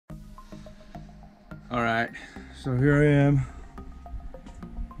Alright, so here I am.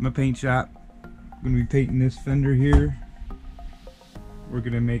 I'm a paint shop. I'm gonna be painting this fender here. We're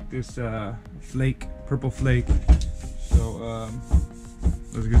gonna make this flake, purple flake. So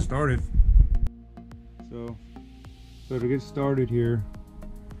let's get started. So to get started here,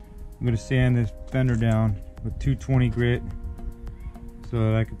 I'm gonna sand this fender down with 220 grit so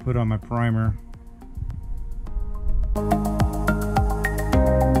that I can put on my primer.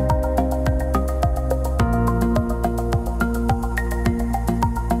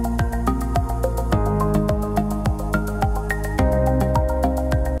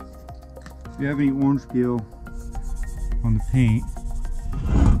 If you have any orange peel on the paint,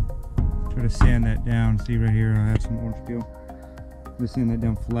 try to sand that down. See right here, I have some orange peel. I'm gonna sand that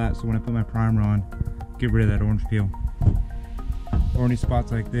down flat so when I put my primer on, get rid of that orange peel. Or any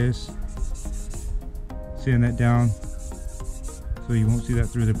spots like this, sand that down so you won't see that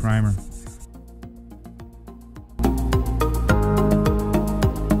through the primer.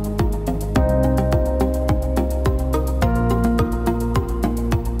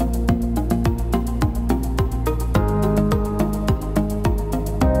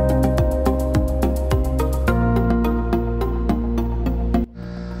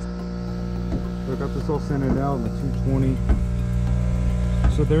 So I got this all sanded out in the 220.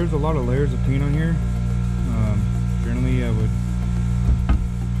 So there's a lot of layers of paint on here. Generally I would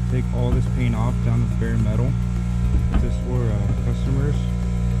take all this paint off down to the bare metal. This is for customers.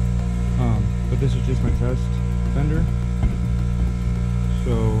 But this is just my test fender.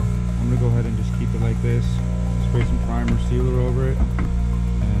 So I'm gonna go ahead and just keep it like this. Spray some primer sealer over it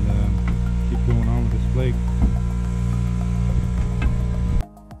and keep going on with this flake.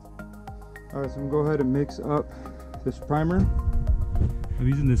 Alright, so I'm gonna go ahead and mix up this primer. I'm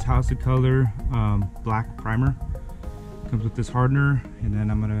using this House of Color black primer. Comes with this hardener, and then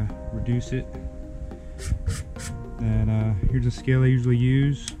I'm gonna reduce it. And here's a scale I usually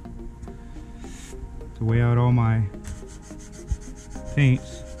use to weigh out all my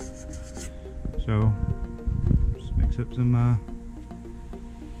paints. So just mix up some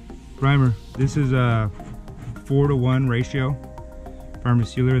primer. This is a 4-to-1 ratio primer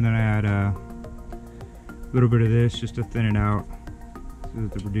sealer, and then I add a little bit of this just to thin it out. This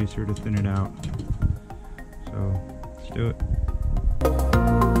is the reducer to thin it out. So let's do it.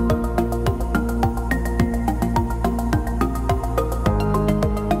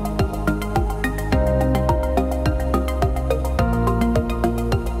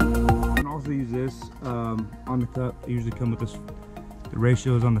 You can also use this on the cup. They usually come with this. The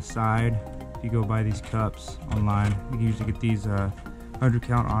ratio is on the side. If you go buy these cups online, you can usually get these 100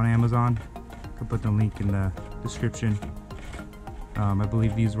 count on Amazon. I'll put the link in the description. I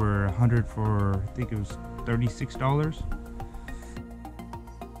believe these were 100 for, I think it was $36. So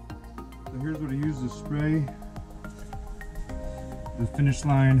here's what I use to spray the Finish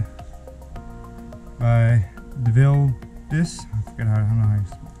Line by DeVille. This, I forget how, I don't know how you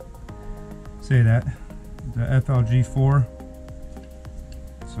say that. The FLG4.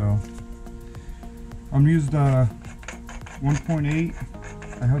 So I'm used 1.8.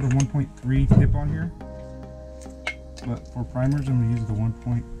 I have the 1.3 tip on here. But for primers, I'm going to use the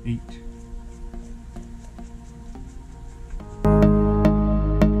 1.8.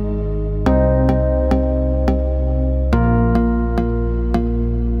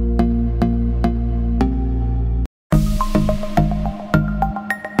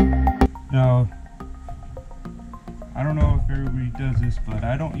 Now, I don't know if everybody does this, but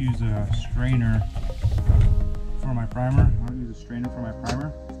I don't use a strainer for my primer. I don't use a strainer for my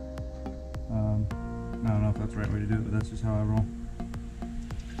primer. I don't know if that's the right way to do it, but that's just how I roll.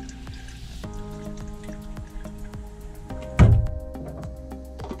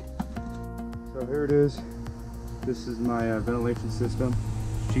 So here it is. This is my ventilation system.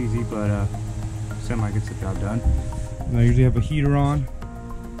 It's cheesy, but semi gets the job done. And I usually have a heater on,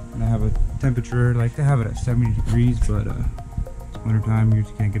 and I have a temperature, like to have it at 70 degrees, but it's winter time, you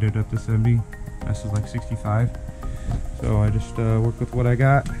usually can't get it up to 70. This is like 65. So I just work with what I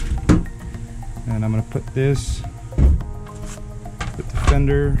got. And I'm gonna put this, put the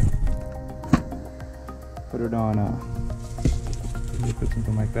fender, put it on, put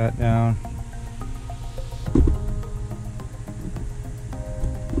something like that down.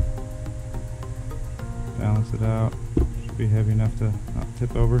 Balance it out. Should be heavy enough to not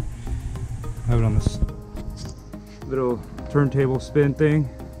tip over. Have it on this little turntable spin thing.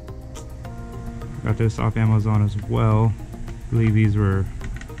 Got this off Amazon as well. I believe these were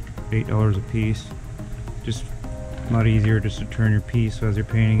 $8 a piece. Just a lot easier just to turn your piece as you're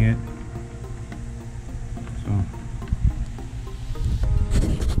painting it. So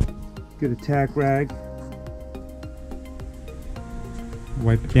Get a tack rag.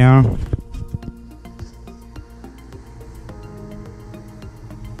 Wipe it down.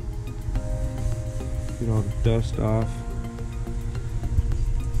 Get all the dust off.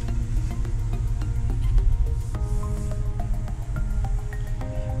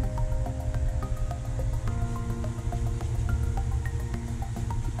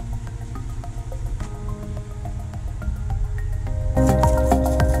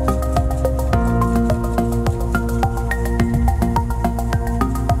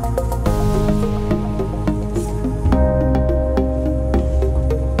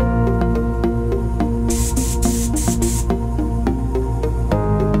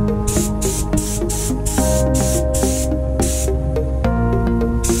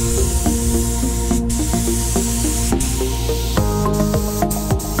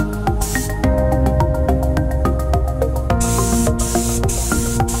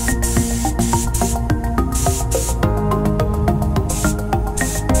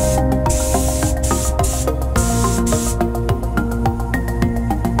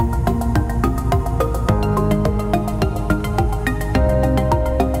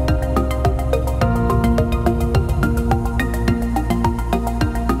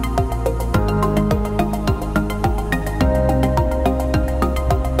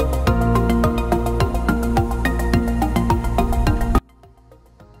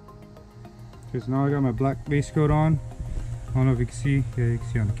 Okay, so now I got my black base coat on. I don't know if you can see. Yeah, you can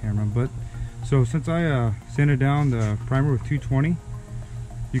see on the camera. But so since I sanded down the primer with 220,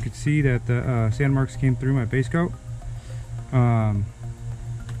 you could see that the sand marks came through my base coat. So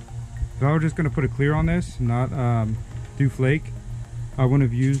I was just gonna put a clear on this, not do flake. I wouldn't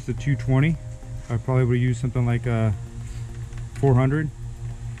have used the 220. I probably would have used something like 400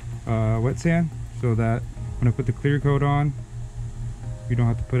 wet sand, so that when I put the clear coat on, you don't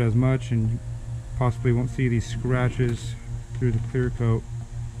have to put as much, and you possibly won't see these scratches through the clear coat.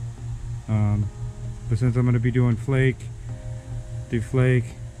 But since I'm going to be doing flake, do flake,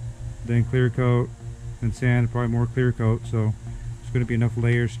 then clear coat, then sand, probably more clear coat, so there's going to be enough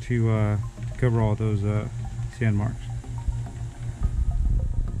layers to cover all those sand marks.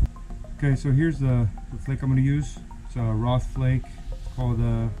 Okay, so here's the flake I'm going to use. It's a Roth flake. It's called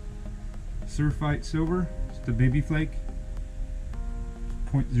Surfite Silver. It's the baby flake.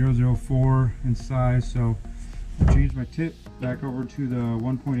 0.004 in size, so I changed my tip back over to the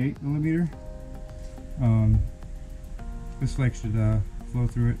 1.8 millimeter. This flake should flow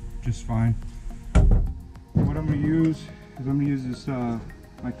through it just fine. What I'm going to use is I'm going to use this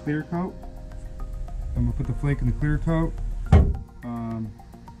my clear coat. I'm going to put the flake in the clear coat,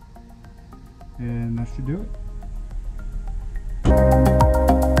 and that should do it.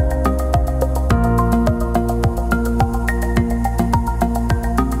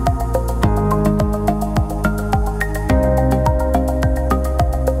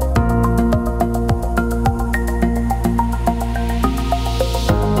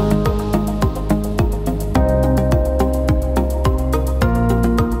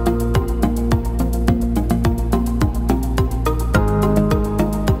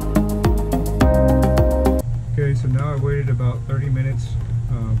 So now I waited about 30 minutes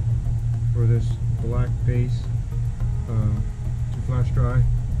for this black base to flash dry,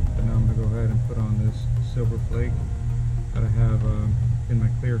 and now I'm going to go ahead and put on this silver flake that I have in my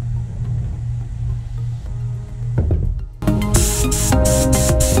clear.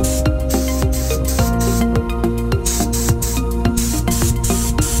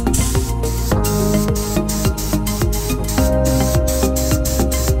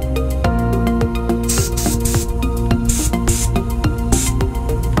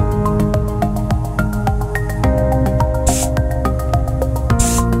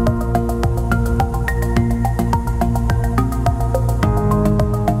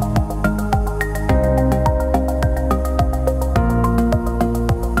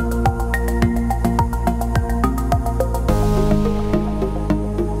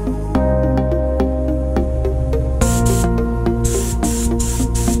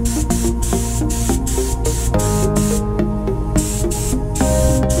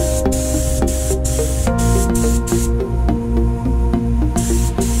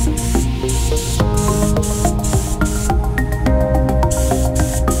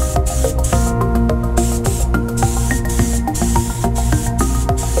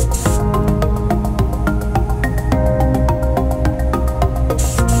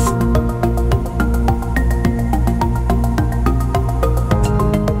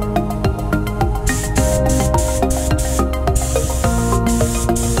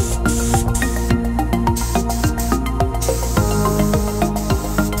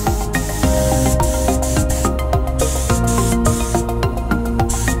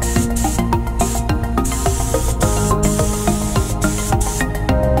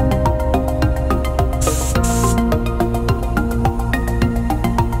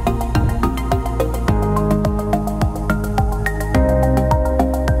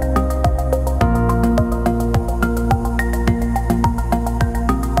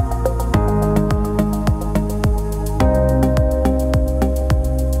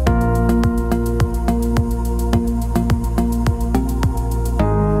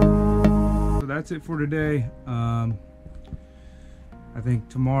 it for today. I think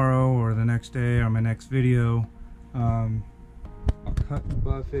tomorrow or the next day on my next video, I'll cut and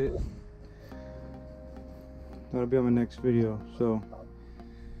buff it. That'll be on my next video. So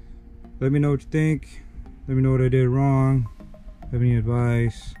let me know what you think. Let me know what I did wrong. Have any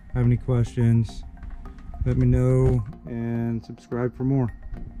advice? Have any questions? Let me know and subscribe for more.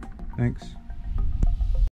 Thanks.